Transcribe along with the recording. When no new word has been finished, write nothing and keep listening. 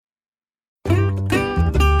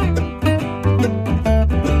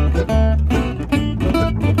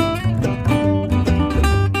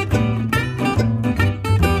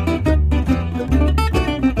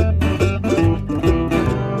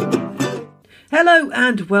Hello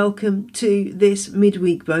and welcome to this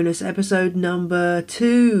midweek bonus episode number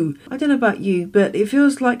 2. I don't know about you, but it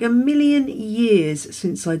feels like a million years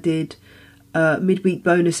since I did a midweek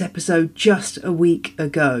bonus episode just a week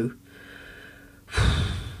ago.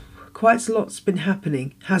 Quite a lot's been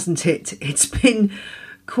happening, hasn't it? It's been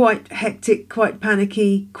quite hectic, quite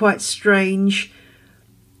panicky, quite strange.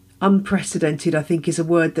 Unprecedented, I think, is a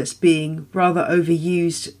word that's being rather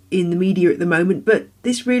overused in the media at the moment, but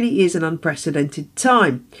this really is an unprecedented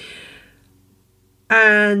time.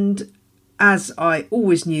 And as I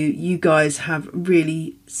always knew, you guys have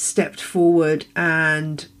really stepped forward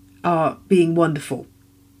and are being wonderful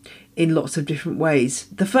in lots of different ways.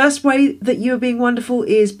 The first way that you are being wonderful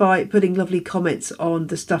is by putting lovely comments on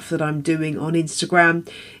the stuff that I'm doing on Instagram.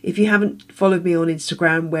 If you haven't followed me on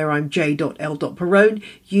Instagram, where I'm j.l.perrone,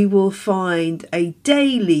 you will find a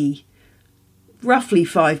daily, roughly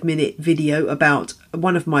 5-minute video about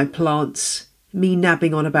one of my plants, me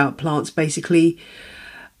nabbing on about plants basically,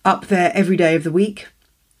 up there every day of the week.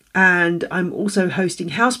 And I'm also hosting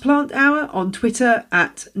Houseplant Hour on Twitter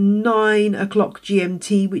at 9 o'clock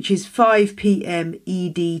GMT, which is 5 p.m.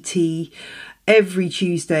 EDT, every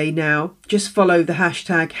Tuesday now. Just follow the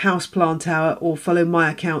hashtag Houseplant Hour or follow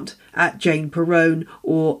my account at Jane Perrone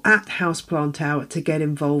or at Houseplant Hour to get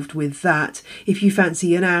involved with that if you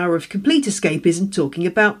fancy an hour of complete escapism talking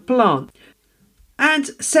about plants. And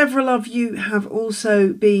several of you have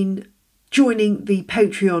also been joining the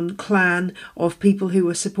Patreon clan of people who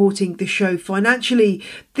are supporting the show financially.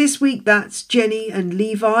 This week that's Jenny and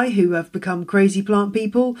Levi, who have become crazy plant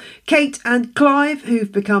people, Kate and Clive,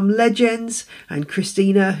 who've become legends, and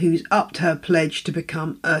Christina, who's upped her pledge to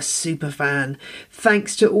become a super fan.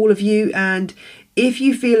 Thanks to all of you, and if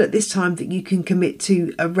you feel at this time that you can commit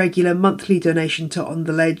to a regular monthly donation to On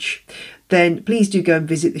The Ledge, then please do go and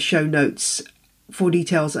visit the show notes for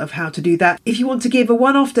details of how to do that. If you want to give a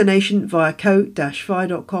one-off donation via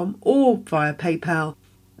ko-fi.com or via PayPal,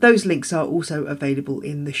 those links are also available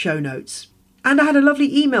in the show notes. And I had a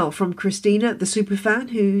lovely email from Christina, the superfan,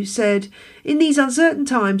 who said, "In these uncertain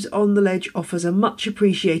times, On The Ledge offers a much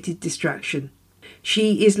appreciated distraction."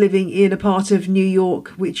 She is living in a part of New York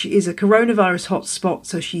which is a coronavirus hotspot,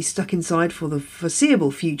 so she's stuck inside for the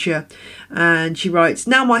foreseeable future. And she writes,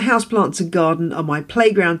 "Now my houseplants and garden are my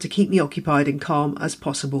playground to keep me occupied and calm as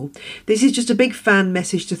possible. This is just a big fan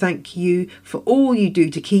message to thank you for all you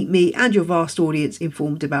do to keep me and your vast audience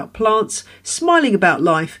informed about plants, smiling about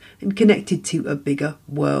life and connected to a bigger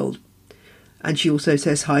world." And she also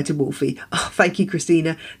says hi to Wolfie. Oh, thank you,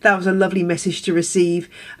 Christina. That was a lovely message to receive.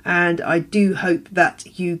 And I do hope that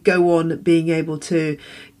you go on being able to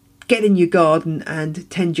get in your garden and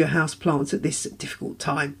tend your house plants at this difficult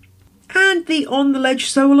time. And the On The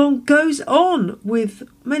Ledge sew-along goes on with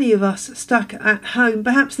many of us stuck at home.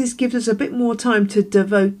 Perhaps this gives us a bit more time to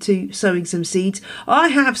devote to sowing some seeds. I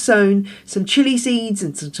have sown some chili seeds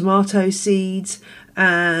and some tomato seeds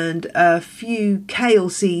and a few kale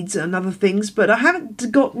seeds and other things, but I haven't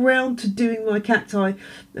got round to doing my cacti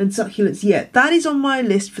and succulents yet. That is on my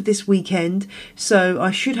list for this weekend, so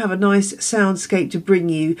I should have a nice soundscape to bring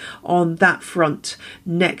you on that front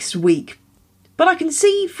next week. But I can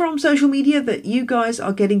see from social media that you guys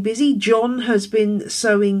are getting busy. John has been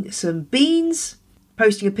sowing some beans,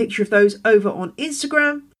 posting a picture of those over on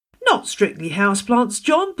Instagram. Not strictly houseplants,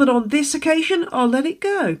 John, but on this occasion I'll let it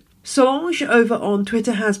go. Solange over on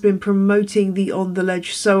Twitter has been promoting the On The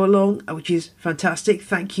Ledge sew-along, which is fantastic.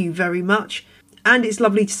 Thank you very much. And it's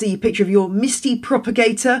lovely to see a picture of your misty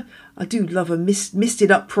propagator. I do love a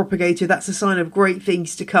misted up propagator. That's a sign of great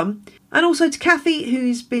things to come. And also to Kathy,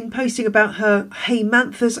 who's been posting about her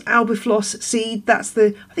Heymanthus albifloss seed. That's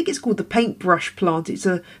I think it's called the paintbrush plant. It's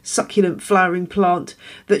a succulent flowering plant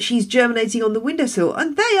that she's germinating on the windowsill.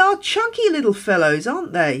 And they are chunky little fellows,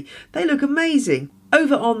 aren't they? They look amazing.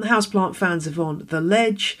 Over on the Houseplant Fans of On The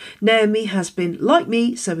Ledge, Naomi has been, like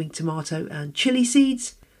me, sowing tomato and chili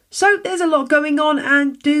seeds. So there's a lot going on,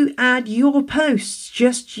 and do add your posts.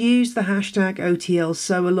 Just use the hashtag OTL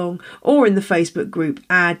sew-along, or in the Facebook group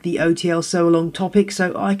add the OTL sew-along topic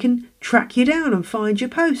so I can track you down and find your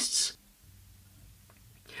posts.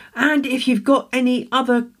 And if you've got any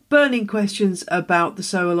other burning questions about the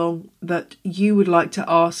sew-along that you would like to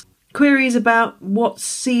ask, queries about what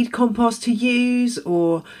seed compost to use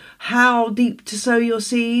or how deep to sow your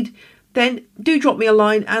seed, then do drop me a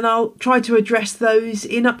line and I'll try to address those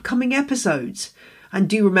in upcoming episodes. And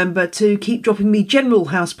do remember to keep dropping me general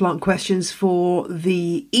houseplant questions for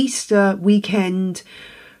the Easter weekend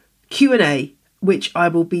Q&A, which I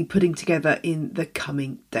will be putting together in the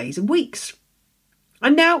coming days and weeks.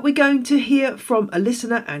 And now we're going to hear from a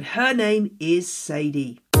listener, and her name is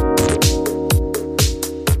Sadie.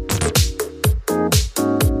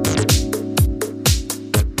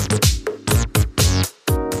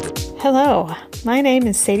 Hello, my name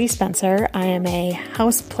is Sadie Spencer. I am a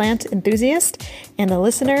houseplant enthusiast and a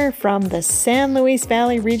listener from the San Luis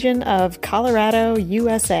Valley region of Colorado,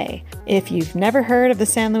 USA. If you've never heard of the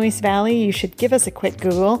San Luis Valley, you should give us a quick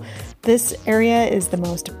Google. This area is the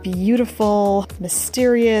most beautiful,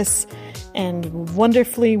 mysterious, and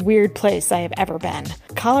wonderfully weird place I have ever been.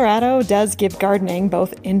 Colorado does give gardening,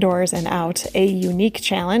 both indoors and out, a unique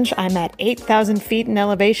challenge. I'm at 8,000 feet in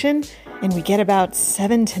elevation, and we get about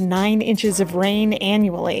 7 to 9 inches of rain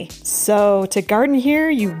annually. So to garden here,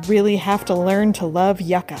 you really have to learn to love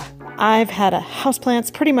yucca. I've had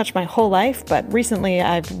houseplants pretty much my whole life, but recently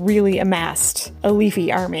I've really amassed a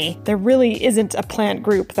leafy army. There really isn't a plant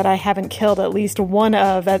group that I haven't killed at least one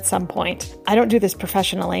of at some point. I don't do this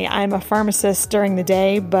professionally. I'm a pharmacist during the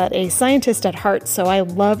day, but a scientist at heart, so I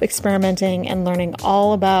love experimenting and learning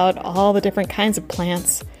all about all the different kinds of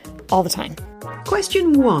plants all the time.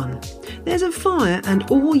 Question 1. There's a fire and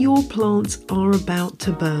all your plants are about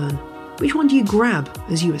to burn. Which one do you grab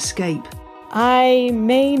as you escape? I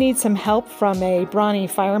may need some help from a brawny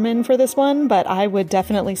fireman for this one, but I would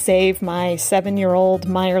definitely save my 7-year-old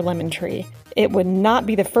Meyer lemon tree. It would not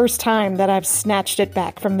be the first time that I've snatched it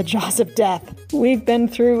back from the jaws of death. We've been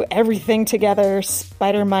through everything together,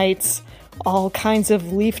 spider mites, all kinds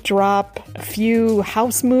of leaf drop, a few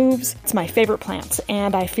house moves. It's my favorite plant,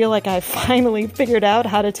 and I feel like I've finally figured out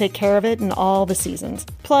how to take care of it in all the seasons.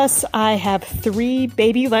 Plus, I have 3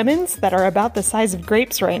 baby lemons that are about the size of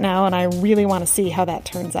grapes right now, and I really want to see how that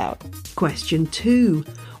turns out. Question 2.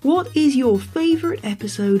 What is your favourite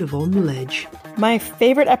episode of On the Ledge? My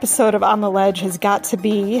favorite episode of On the Ledge has got to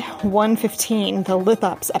be 115, the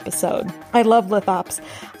lithops episode. I love lithops.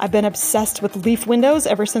 I've been obsessed with leaf windows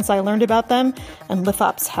ever since I learned about them, and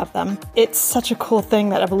lithops have them. It's such a cool thing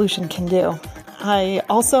that evolution can do. I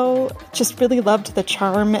also just really loved the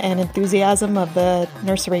charm and enthusiasm of the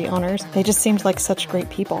nursery owners. They just seemed like such great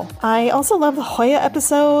people. I also love the Hoya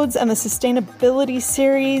episodes and the sustainability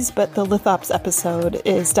series, but the lithops episode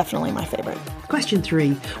is definitely my favorite. Question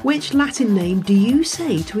 3. Which Latin name do you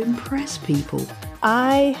say to impress people?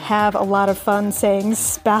 I have a lot of fun saying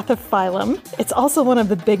Spathiphyllum. It's also one of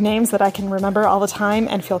the big names that I can remember all the time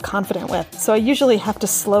and feel confident with. So I usually have to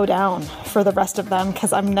slow down for the rest of them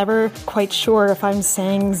because I'm never quite sure if I'm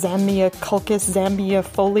saying Zambiaculcus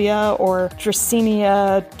zambiafolia or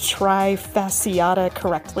Dracaena trifasciata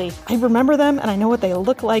correctly. I remember them and I know what they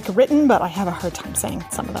look like written, but I have a hard time saying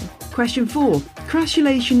some of them. Question 4.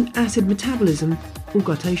 Crassulation, acid metabolism, or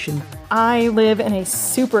guttation? I live in a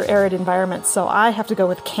super arid environment, so I have to go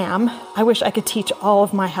with CAM. I wish I could teach all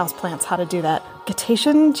of my houseplants how to do that.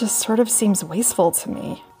 Guttation just sort of seems wasteful to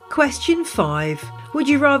me. Question 5. Would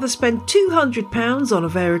you rather spend £200 on a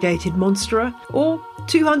variegated monstera or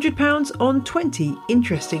 £200 on 20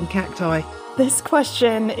 interesting cacti? This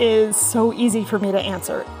question is so easy for me to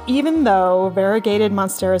answer. Even though variegated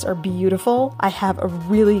monsteras are beautiful, I have a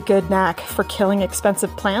really good knack for killing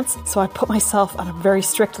expensive plants, so I put myself on a very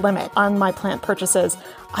strict limit on my plant purchases.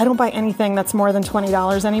 I don't buy anything that's more than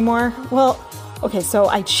 $20 anymore. Well, okay, so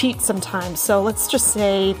I cheat sometimes, so let's just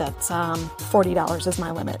say that $40 is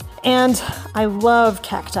my limit. And I love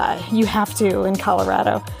cacti. You have to in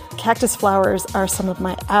Colorado. Cactus flowers are some of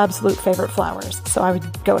my absolute favorite flowers, so I would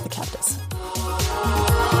go with the cactus.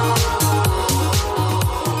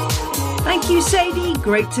 Thank you, Sadie.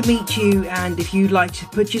 Great to meet you. And if you'd like to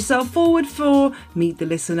put yourself forward for Meet the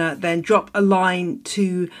Listener, then drop a line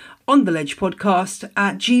to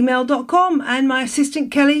ontheledgepodcast@gmail.com and my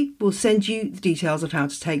assistant Kelly will send you the details of how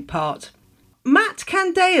to take part. Matt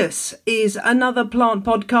Candeus is another plant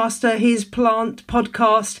podcaster. His plant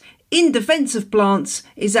podcast, In Defense of Plants,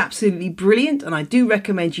 is absolutely brilliant and I do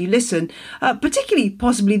recommend you listen, particularly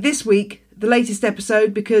possibly this week, the latest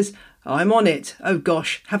episode, because I'm on it. Oh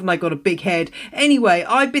gosh, haven't I got a big head? Anyway,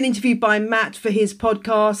 I've been interviewed by Matt for his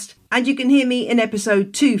podcast, and you can hear me in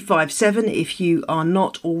episode 257 if you are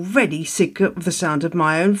not already sick of the sound of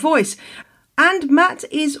my own voice. And Matt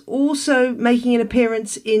is also making an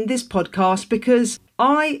appearance in this podcast because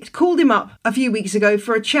I called him up a few weeks ago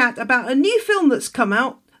for a chat about a new film that's come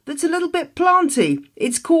out that's a little bit planty.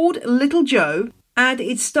 It's called Little Joe, and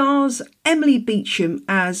it stars Emily Beecham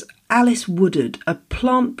as Alice Woodard, a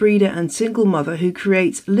plant breeder and single mother who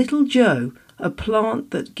creates Little Joe, a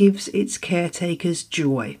plant that gives its caretakers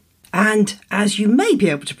joy. And, as you may be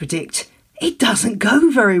able to predict, it doesn't go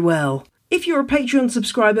very well. If you're a Patreon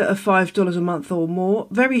subscriber of $5 a month or more,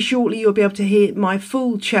 very shortly you'll be able to hear my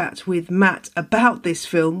full chat with Matt about this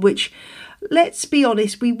film, which, let's be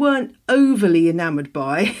honest, we weren't overly enamoured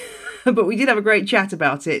by, but we did have a great chat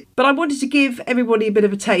about it. But I wanted to give everybody a bit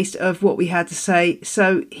of a taste of what we had to say,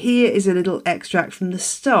 so here is a little extract from the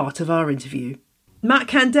start of our interview. Matt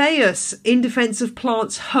Candeas, In Defence of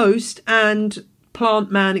Plants host and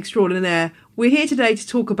plant man extraordinaire. We're here today to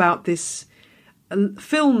talk about this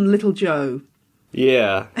film, Little Joe.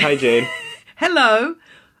 Yeah. Hi, Jane. Hello.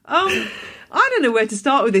 I don't know where to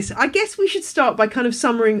start with this. I guess we should start by kind of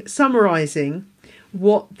summarising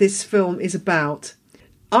what this film is about.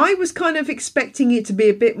 I was kind of expecting it to be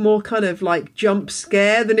a bit more kind of like jump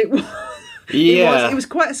scare than it was. Yeah. It was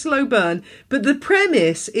quite a slow burn. But the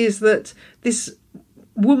premise is that this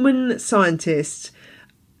woman scientist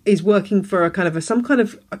is working for some kind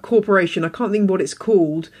of a corporation. I can't think what it's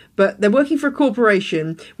called, but they're working for a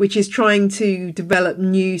corporation which is trying to develop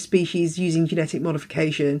new species using genetic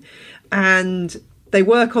modification. And they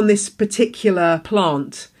work on this particular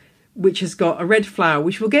plant which has got a red flower,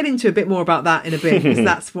 which we'll get into a bit more about that in a bit, because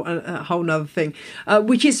that's a whole nother thing,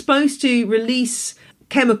 which is supposed to release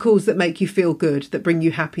chemicals that make you feel good, that bring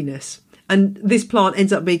you happiness. And this plant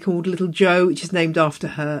ends up being called Little Joe, which is named after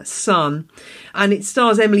her son. And it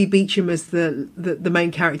stars Emily Beecham as the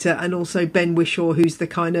main character, and also Ben Whishaw, who's the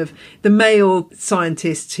kind of the male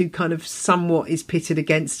scientist who kind of somewhat is pitted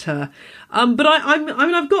against her. But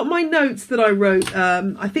I've got my notes that I wrote.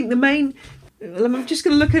 I think the main... I'm just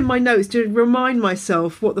going to look in my notes to remind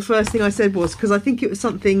myself what the first thing I said was, because I think it was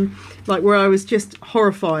something like where I was just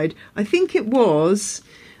horrified. I think it was...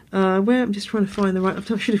 where I'm just trying to find the right...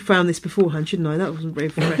 I should have found this beforehand, shouldn't I? That wasn't very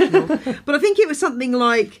professional. But I think it was something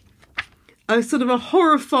like a sort of a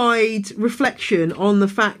horrified reflection on the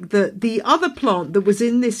fact that the other plant that was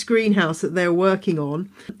in this greenhouse that they were working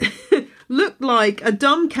on looked like a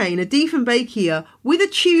dumb cane, a Dieffenbachia, with a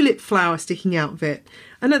tulip flower sticking out of it.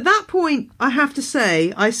 And at that point, I have to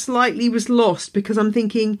say, I slightly was lost, because I'm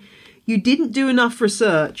thinking, you didn't do enough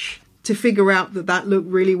research to figure out that looked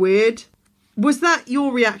really weird. Was that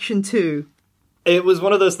your reaction too? It was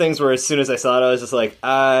one of those things where as soon as I saw it, I was just like,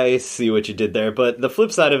 I see what you did there. But the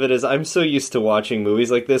flip side of it is I'm so used to watching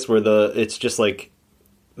movies like this where it's just like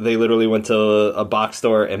they literally went to a box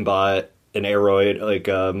store and bought an aeroid, like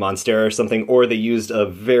a Monstera or something, or they used a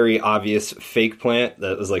very obvious fake plant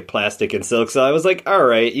that was like plastic and silk. So I was like, all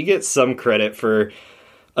right, you get some credit for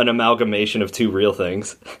an amalgamation of two real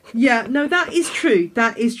things. Yeah, no, that is true.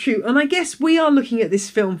 That is true. And I guess we are looking at this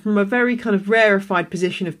film from a very kind of rarefied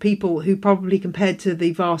position of people who probably, compared to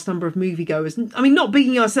the vast number of moviegoers, I mean, not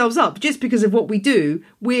bigging ourselves up, just because of what we do,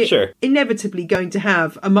 we're inevitably going to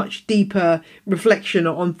have a much deeper reflection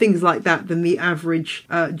on things like that than the average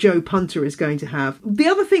Joe punter is going to have. The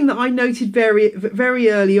other thing that I noted very, very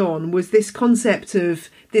early on was this concept of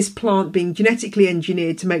this plant being genetically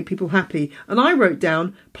engineered to make people happy. And I wrote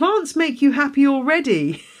down, plants make you happy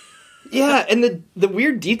already. Yeah, and the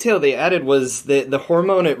weird detail they added was that the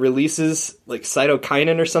hormone it releases, like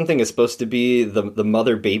cytokinin or something, is supposed to be the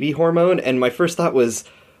mother-baby hormone. And my first thought was,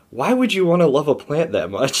 why would you want to love a plant that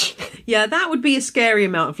much? Yeah, that would be a scary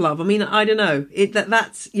amount of love. I mean, I don't know.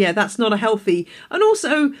 That's not a healthy... And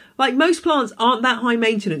also, like, most plants aren't that high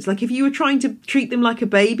maintenance. Like, if you were trying to treat them like a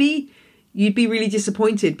baby, you'd be really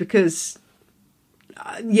disappointed, because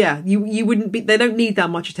you wouldn't be. They don't need that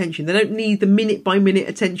much attention. They don't need the minute by minute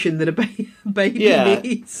attention that a baby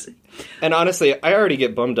needs. And honestly, I already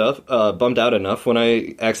get bummed out enough when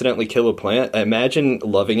I accidentally kill a plant. Imagine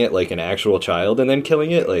loving it like an actual child and then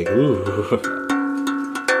killing it. Like, ooh.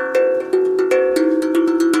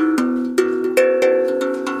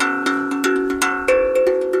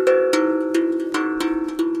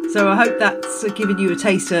 So I hope that's given you a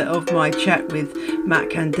taster of my chat with Matt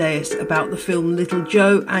Candeas about the film Little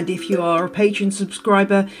Joe. And if you are a Patreon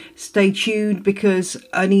subscriber, stay tuned, because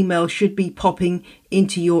an email should be popping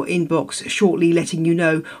into your inbox shortly, letting you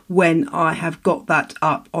know when I have got that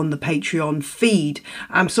up on the Patreon feed.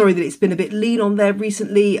 I'm sorry that it's been a bit lean on there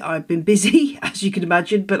recently. I've been busy, as you can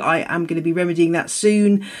imagine, but I am going to be remedying that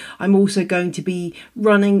soon. I'm also going to be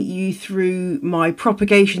running you through my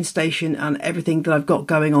propagation station and everything that I've got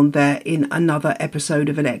going on there in another episode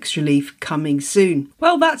of An Extra Leaf coming soon.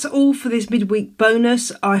 Well, that's all for this midweek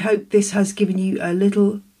bonus. I hope this has given you a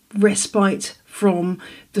little respite from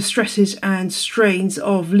the stresses and strains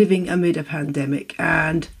of living amid a pandemic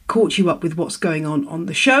and caught you up with what's going on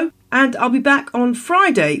the show. And I'll be back on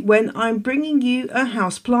Friday when I'm bringing you a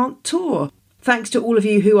houseplant tour. Thanks to all of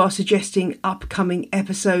you who are suggesting upcoming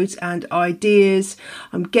episodes and ideas.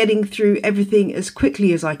 I'm getting through everything as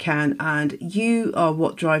quickly as I can, and you are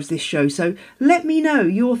what drives this show. So let me know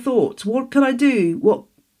your thoughts. What can I do? What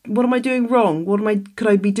What am I doing wrong? Could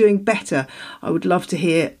I be doing better? I would love to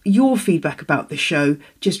hear your feedback about the show.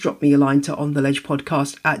 Just drop me a line to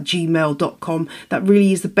ontheledgepodcast@gmail.com. That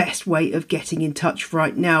really is the best way of getting in touch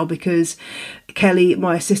right now, because Kelly,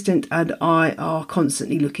 my assistant, and I are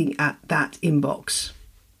constantly looking at that inbox.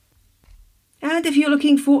 And if you're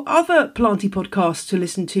looking for other Planty podcasts to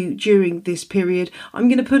listen to during this period, I'm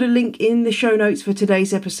going to put a link in the show notes for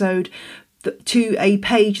today's episode to a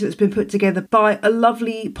page that's been put together by a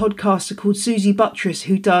lovely podcaster called Susie Buttress,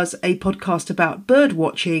 who does a podcast about bird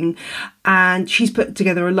watching, and she's put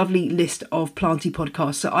together a lovely list of Planty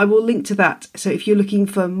podcasts. So I will link to that. So if you're looking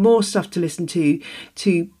for more stuff to listen to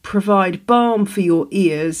provide balm for your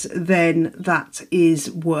ears, then that is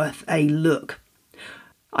worth a look.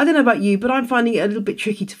 I don't know about you, but I'm finding it a little bit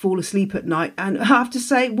tricky to fall asleep at night. And I have to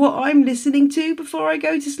say, what I'm listening to before I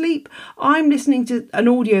go to sleep, I'm listening to an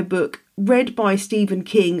audiobook read by Stephen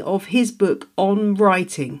King of his book on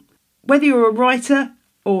writing. Whether you're a writer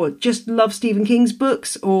or just love Stephen King's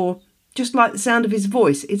books or just like the sound of his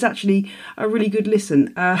voice, it's actually a really good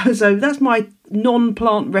listen. So that's my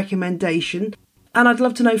non-plant recommendation. And I'd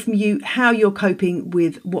love to know from you how you're coping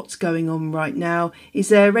with what's going on right now. Is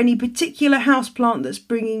there any particular houseplant that's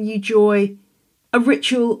bringing you joy? A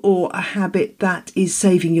ritual or a habit that is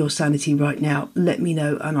saving your sanity right now? Let me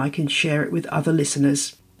know and I can share it with other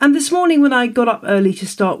listeners. And this morning when I got up early to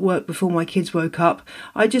start work before my kids woke up,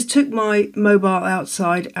 I just took my mobile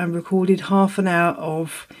outside and recorded half an hour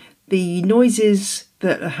of the noises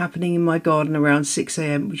that are happening in my garden around 6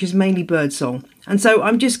 a.m, which is mainly birdsong. And so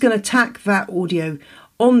I'm just going to tack that audio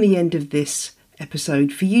on the end of this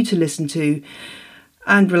episode for you to listen to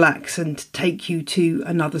and relax and take you to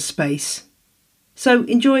another space. So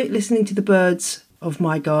enjoy listening to the birds of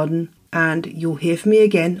my garden, and you'll hear from me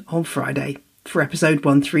again on Friday for episode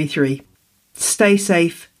 133. Stay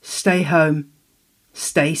safe, stay home,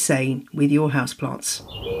 stay sane with your houseplants.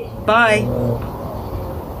 Bye.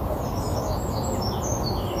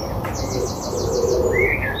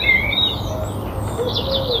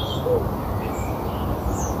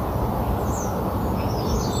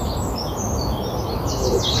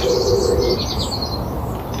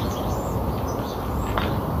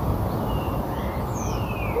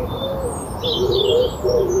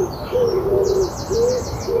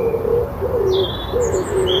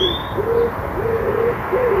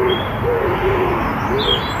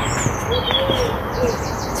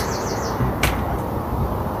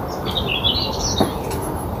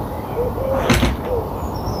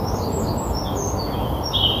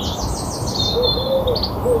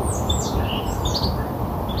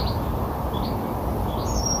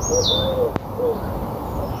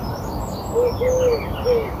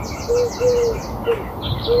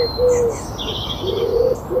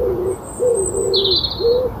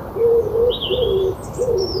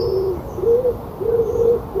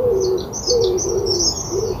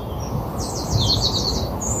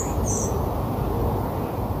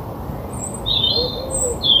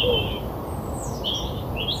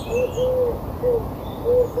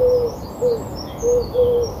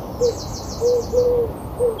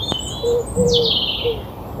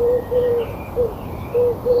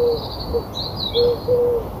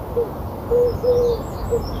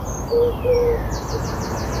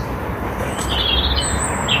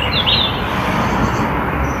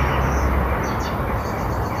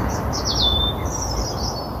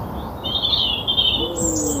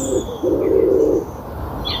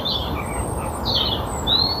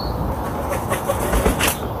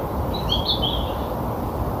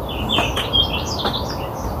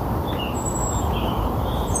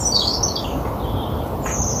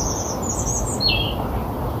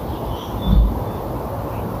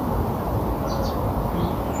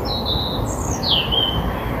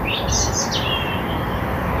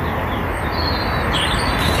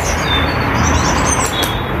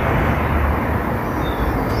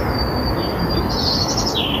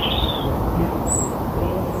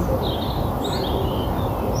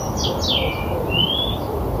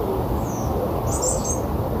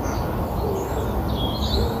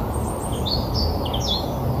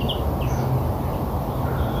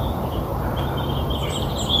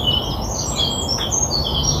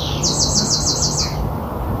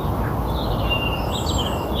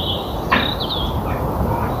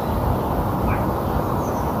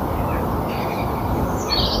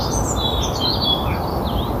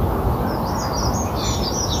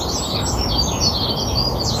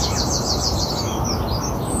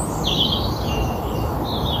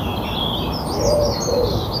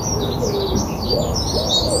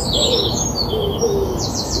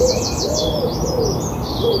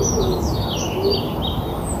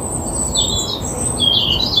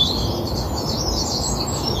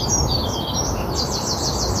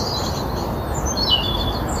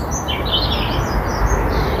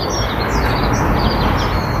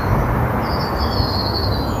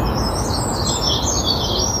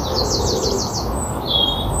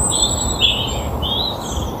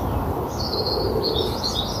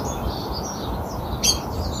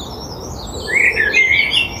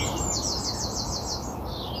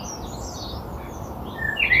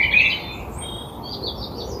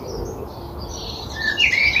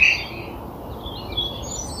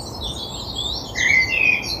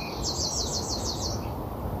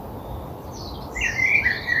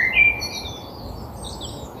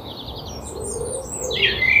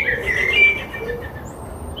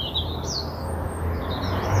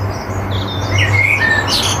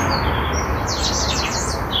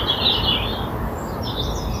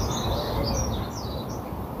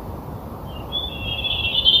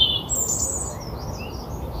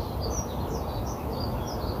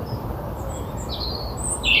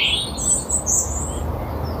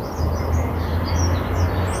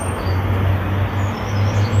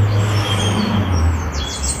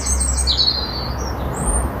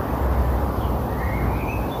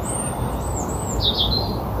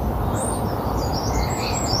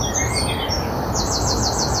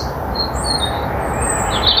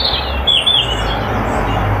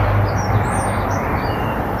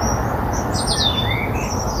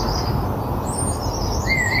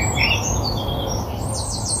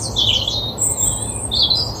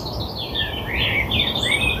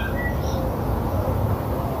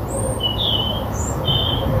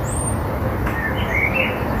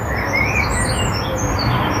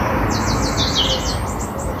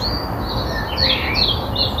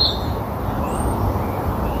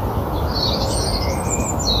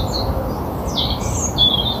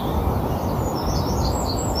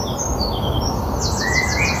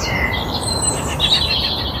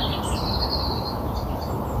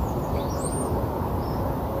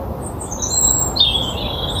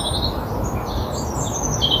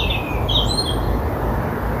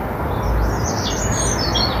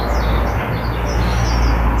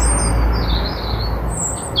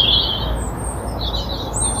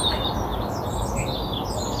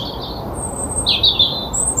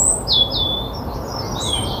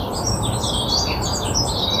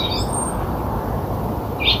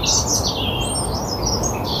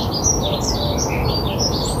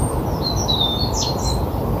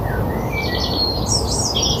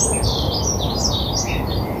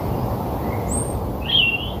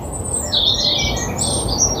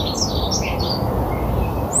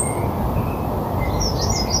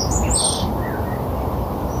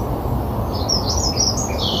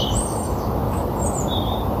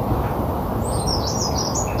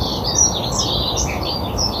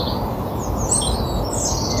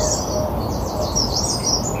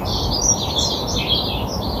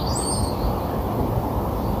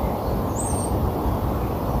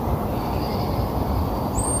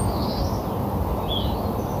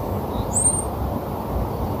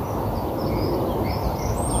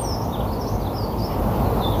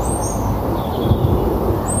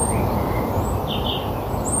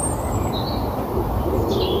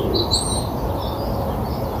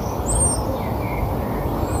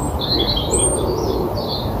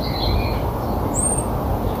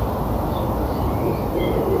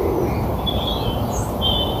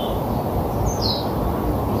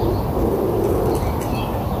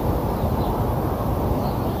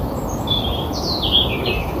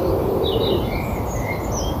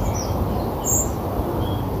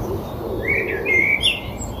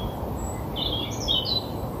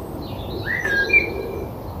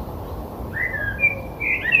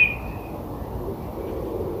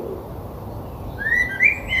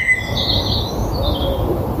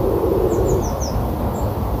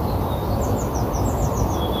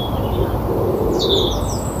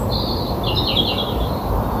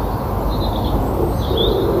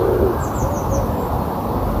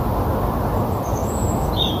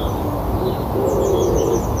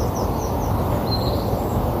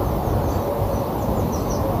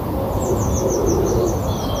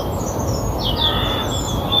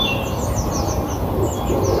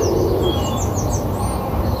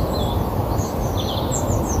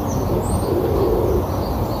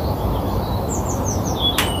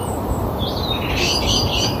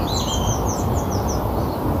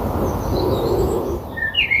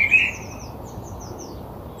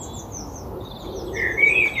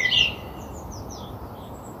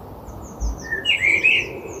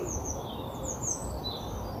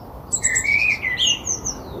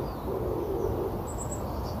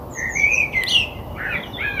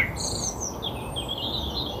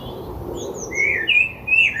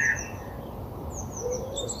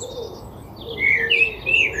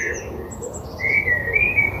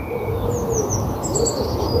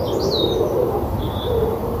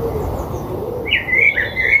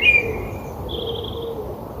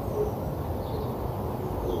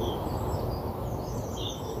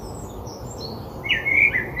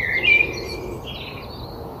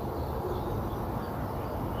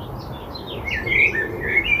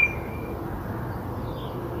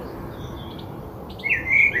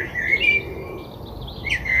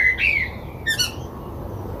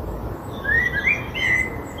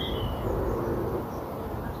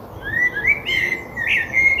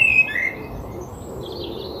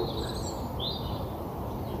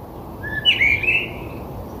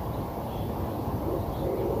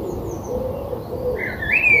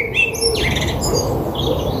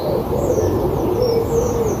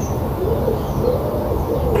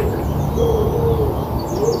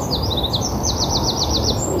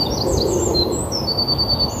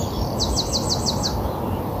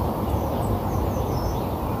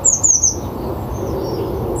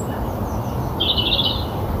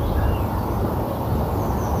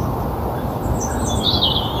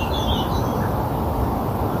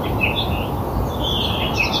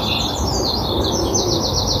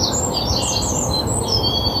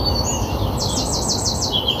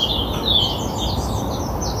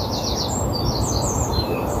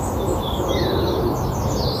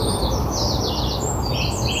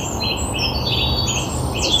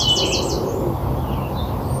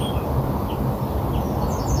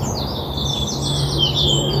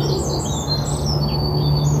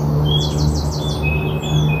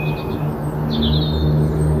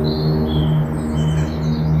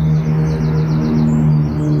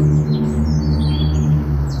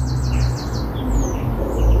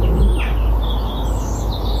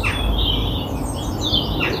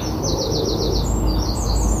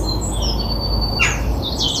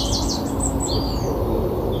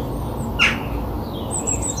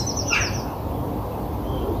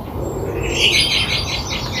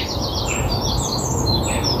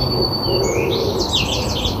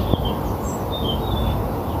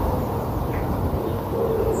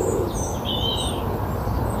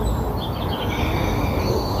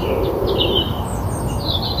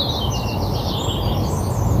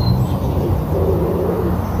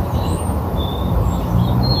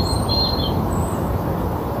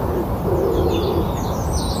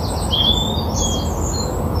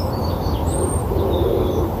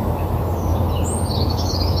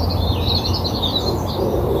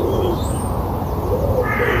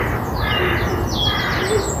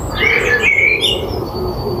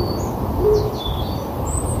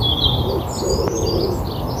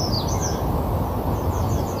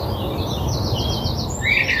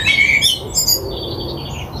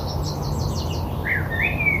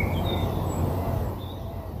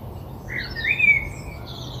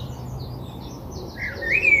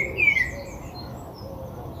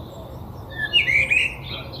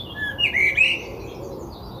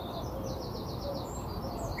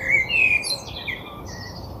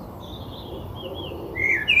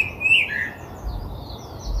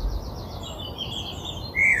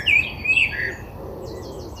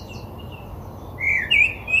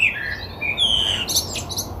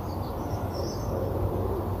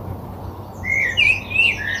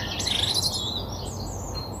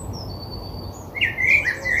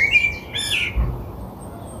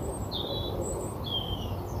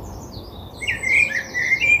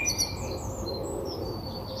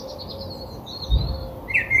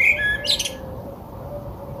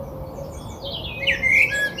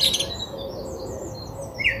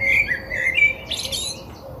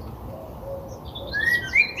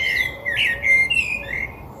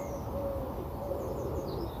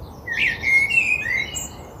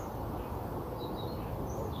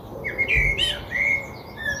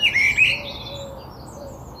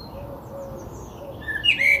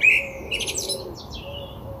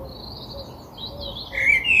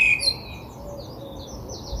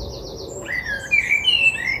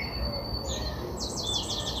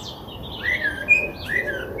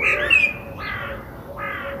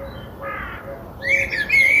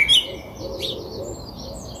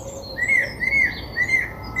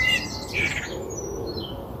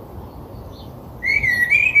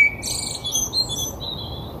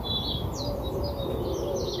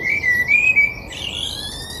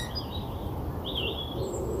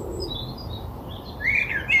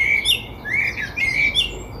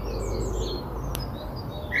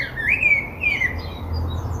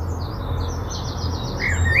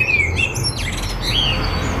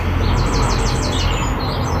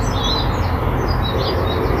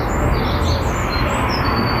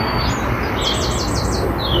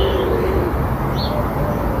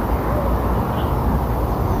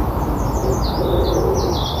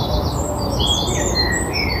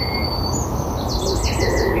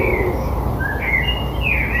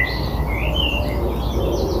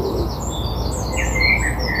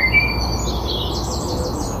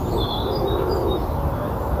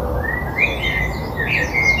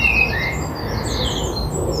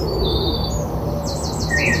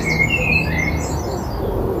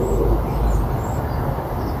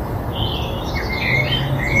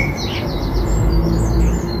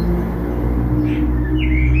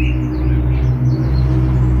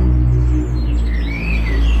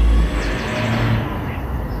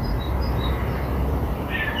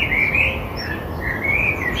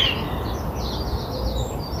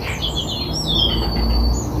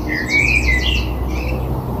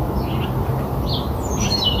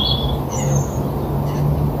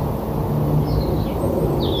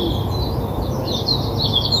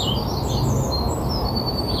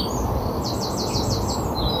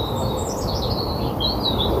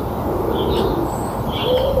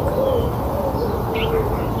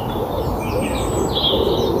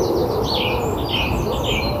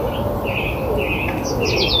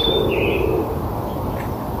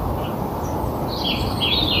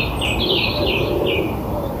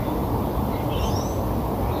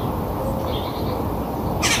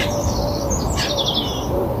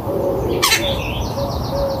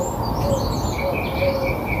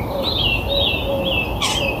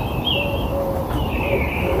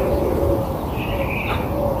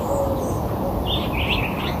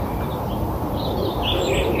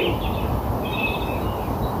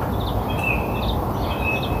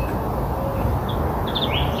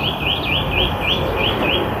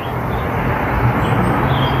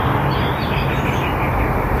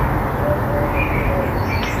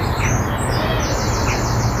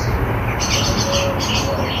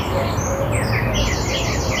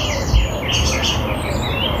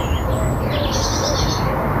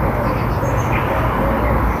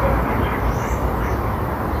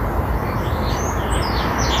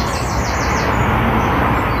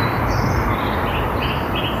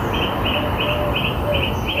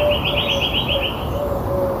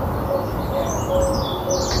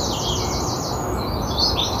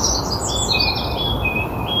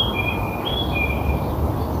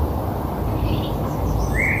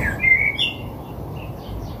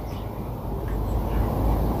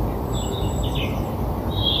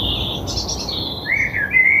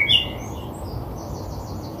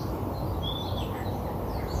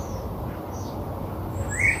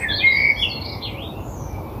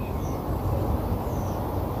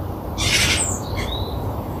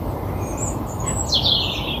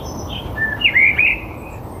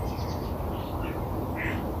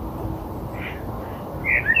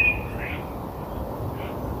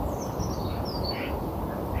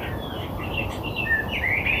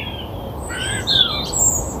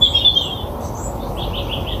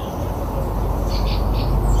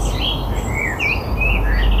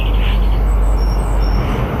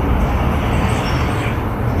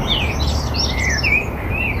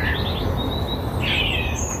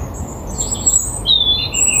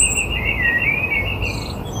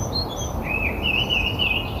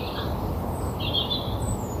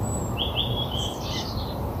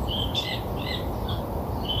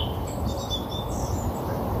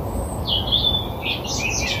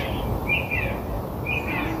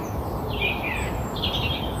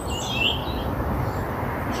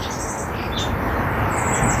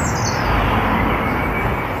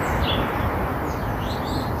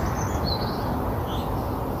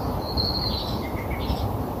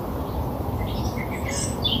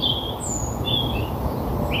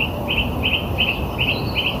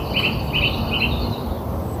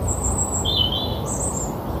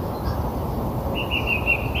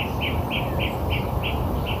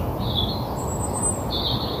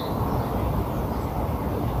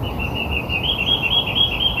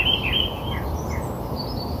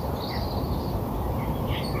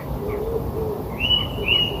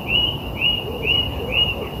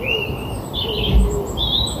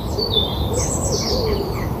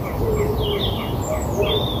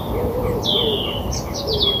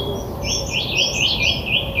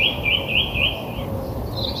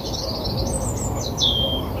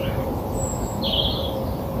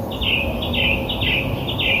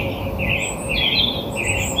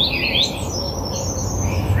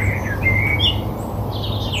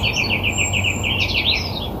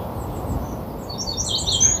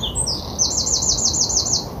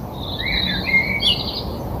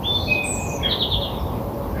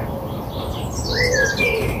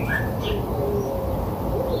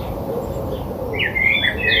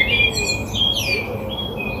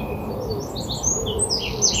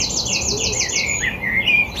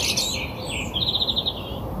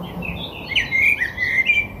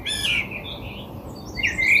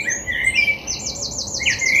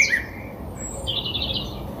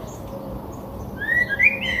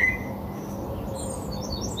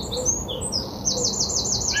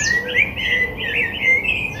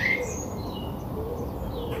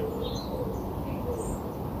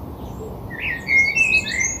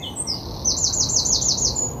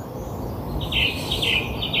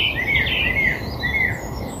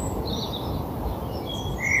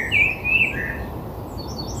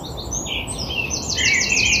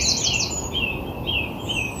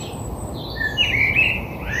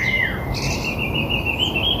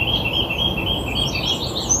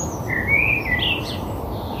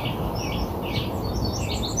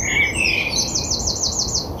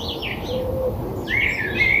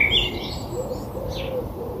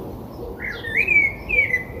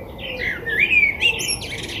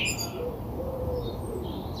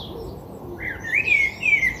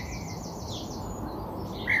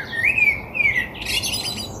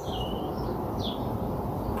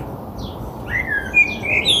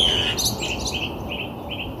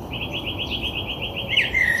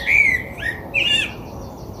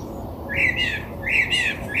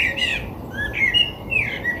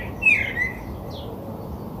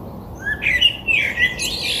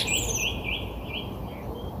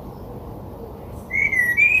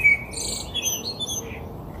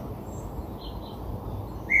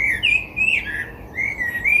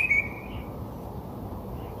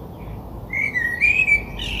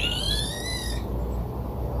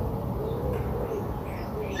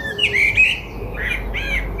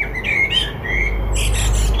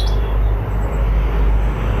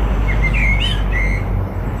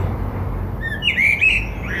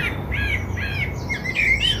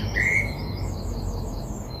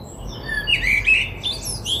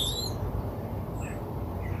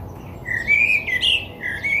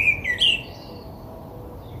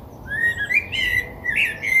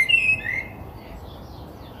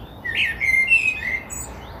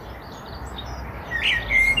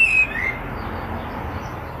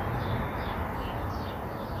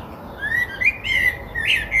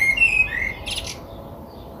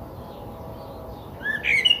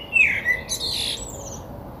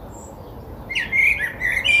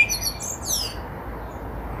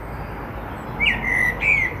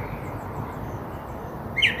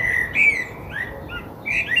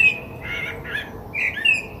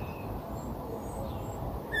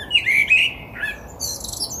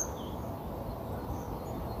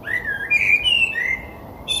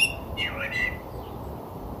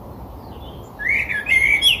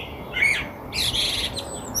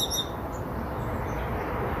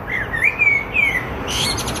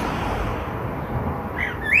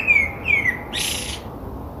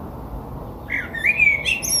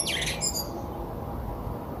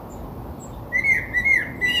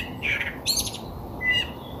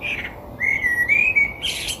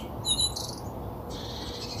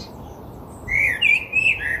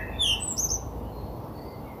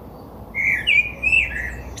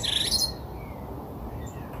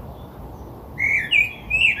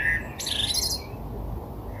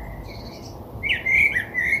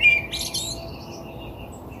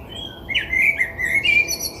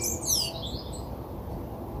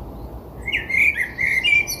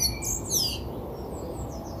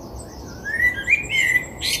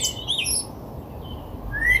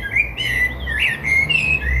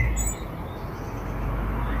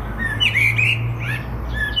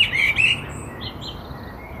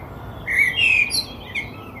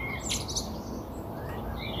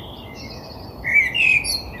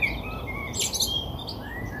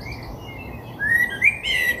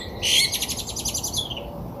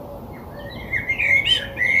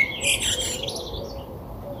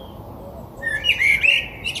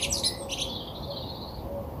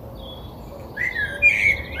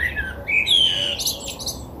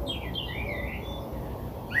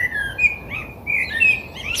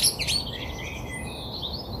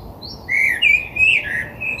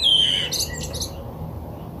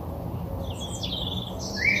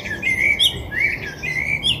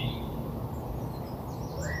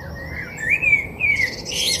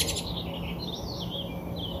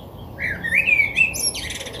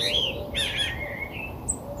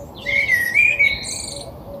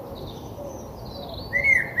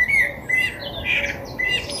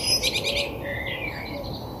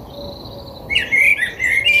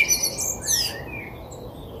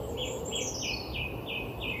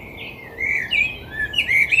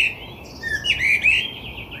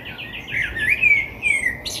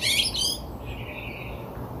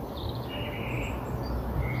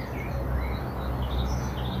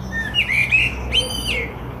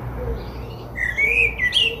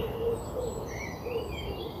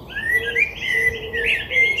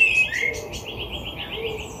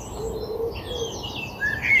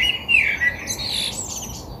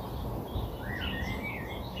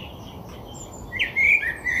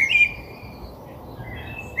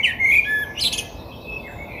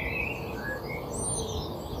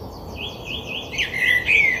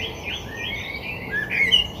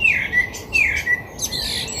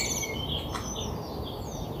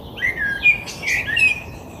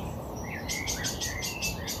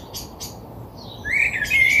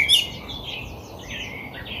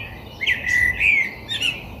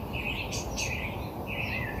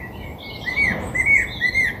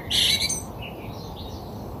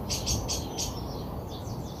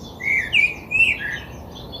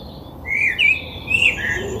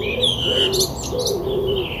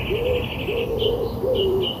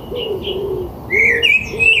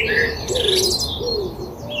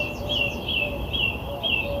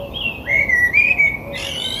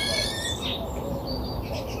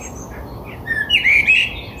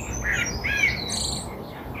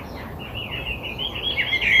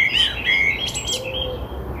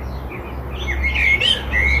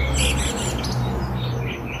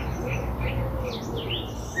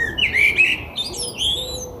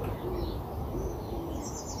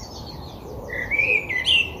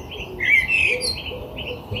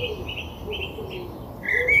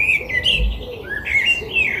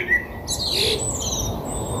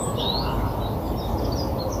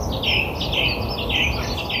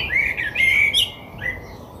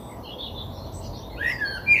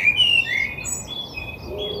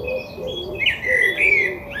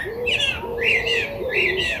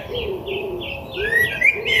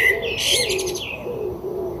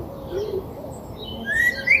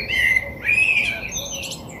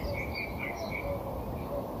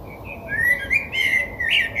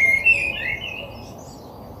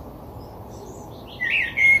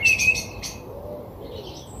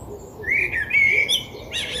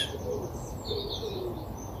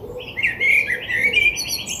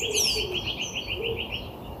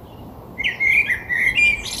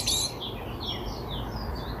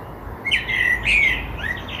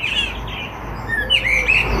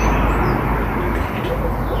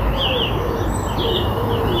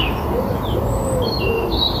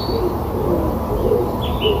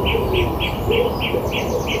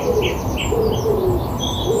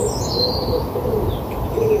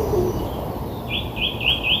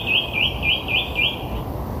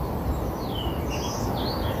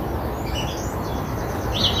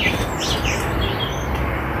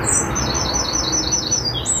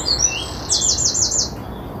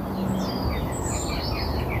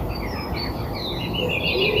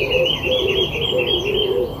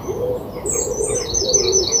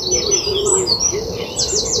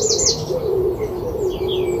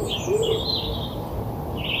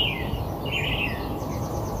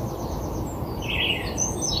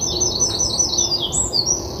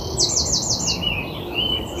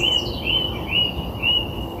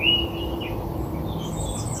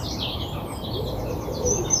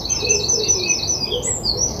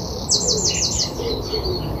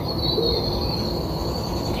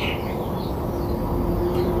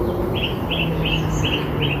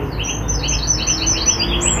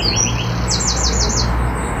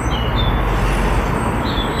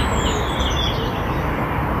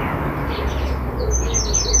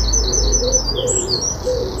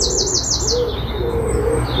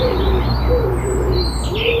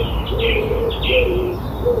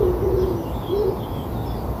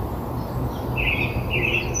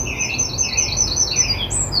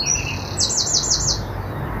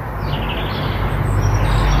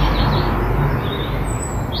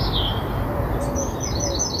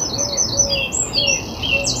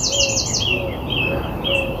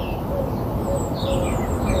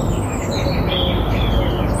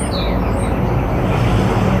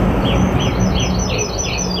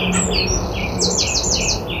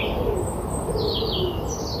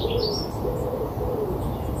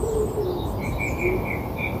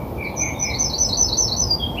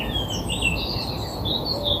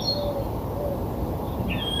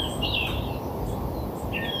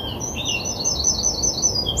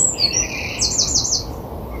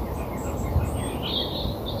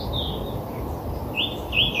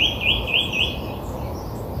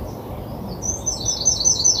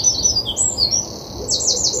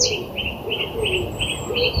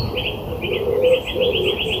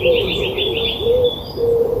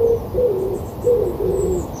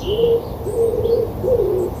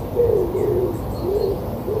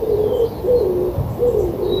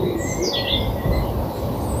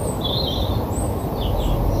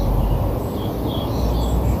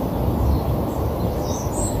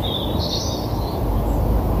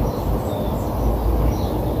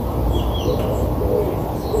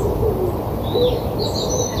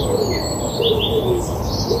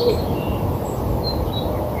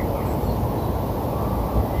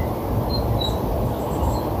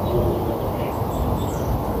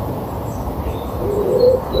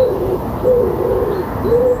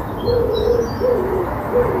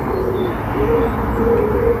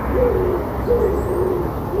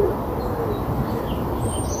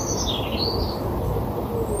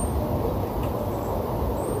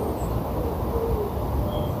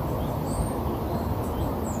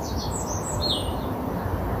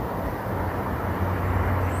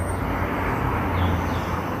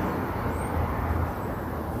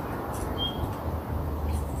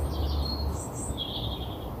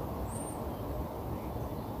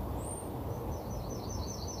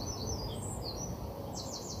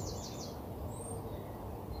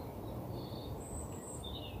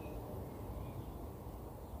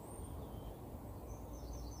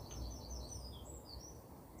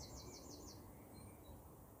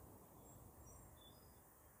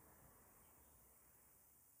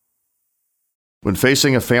 When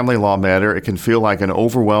facing a family law matter, it can feel like an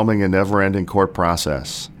overwhelming and never-ending court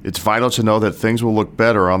process. It's vital to know that things will look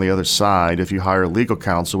better on the other side if you hire legal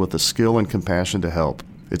counsel with the skill and compassion to help.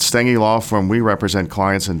 At Stengy Law Firm, we represent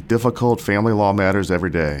clients in difficult family law matters every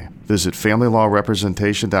day. Visit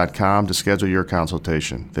FamilyLawRepresentation.com to schedule your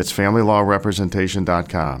consultation. That's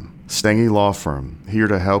FamilyLawRepresentation.com. Stengy Law Firm, here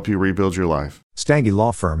to help you rebuild your life. Stange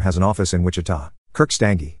Law Firm has an office in Wichita. Kirk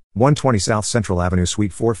Stange, 120 South Central Avenue,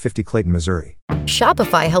 Suite 450, Clayton, Missouri.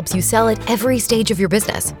 Shopify helps you sell at every stage of your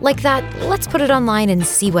business. Like that, let's put it online and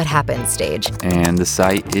see what happens stage. And the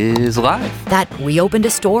site is live. That we opened a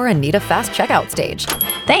store and need a fast checkout stage.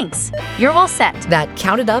 Thanks. You're all set. That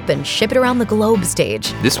count it up and ship it around the globe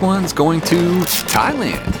stage. This one's going to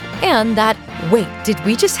Thailand. And that, wait, did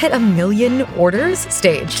we just hit 1 million orders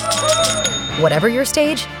stage? Whatever your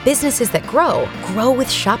stage, businesses that grow with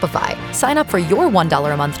Shopify. Sign up for your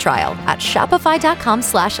 $1 a month trial at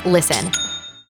shopify.com/listen.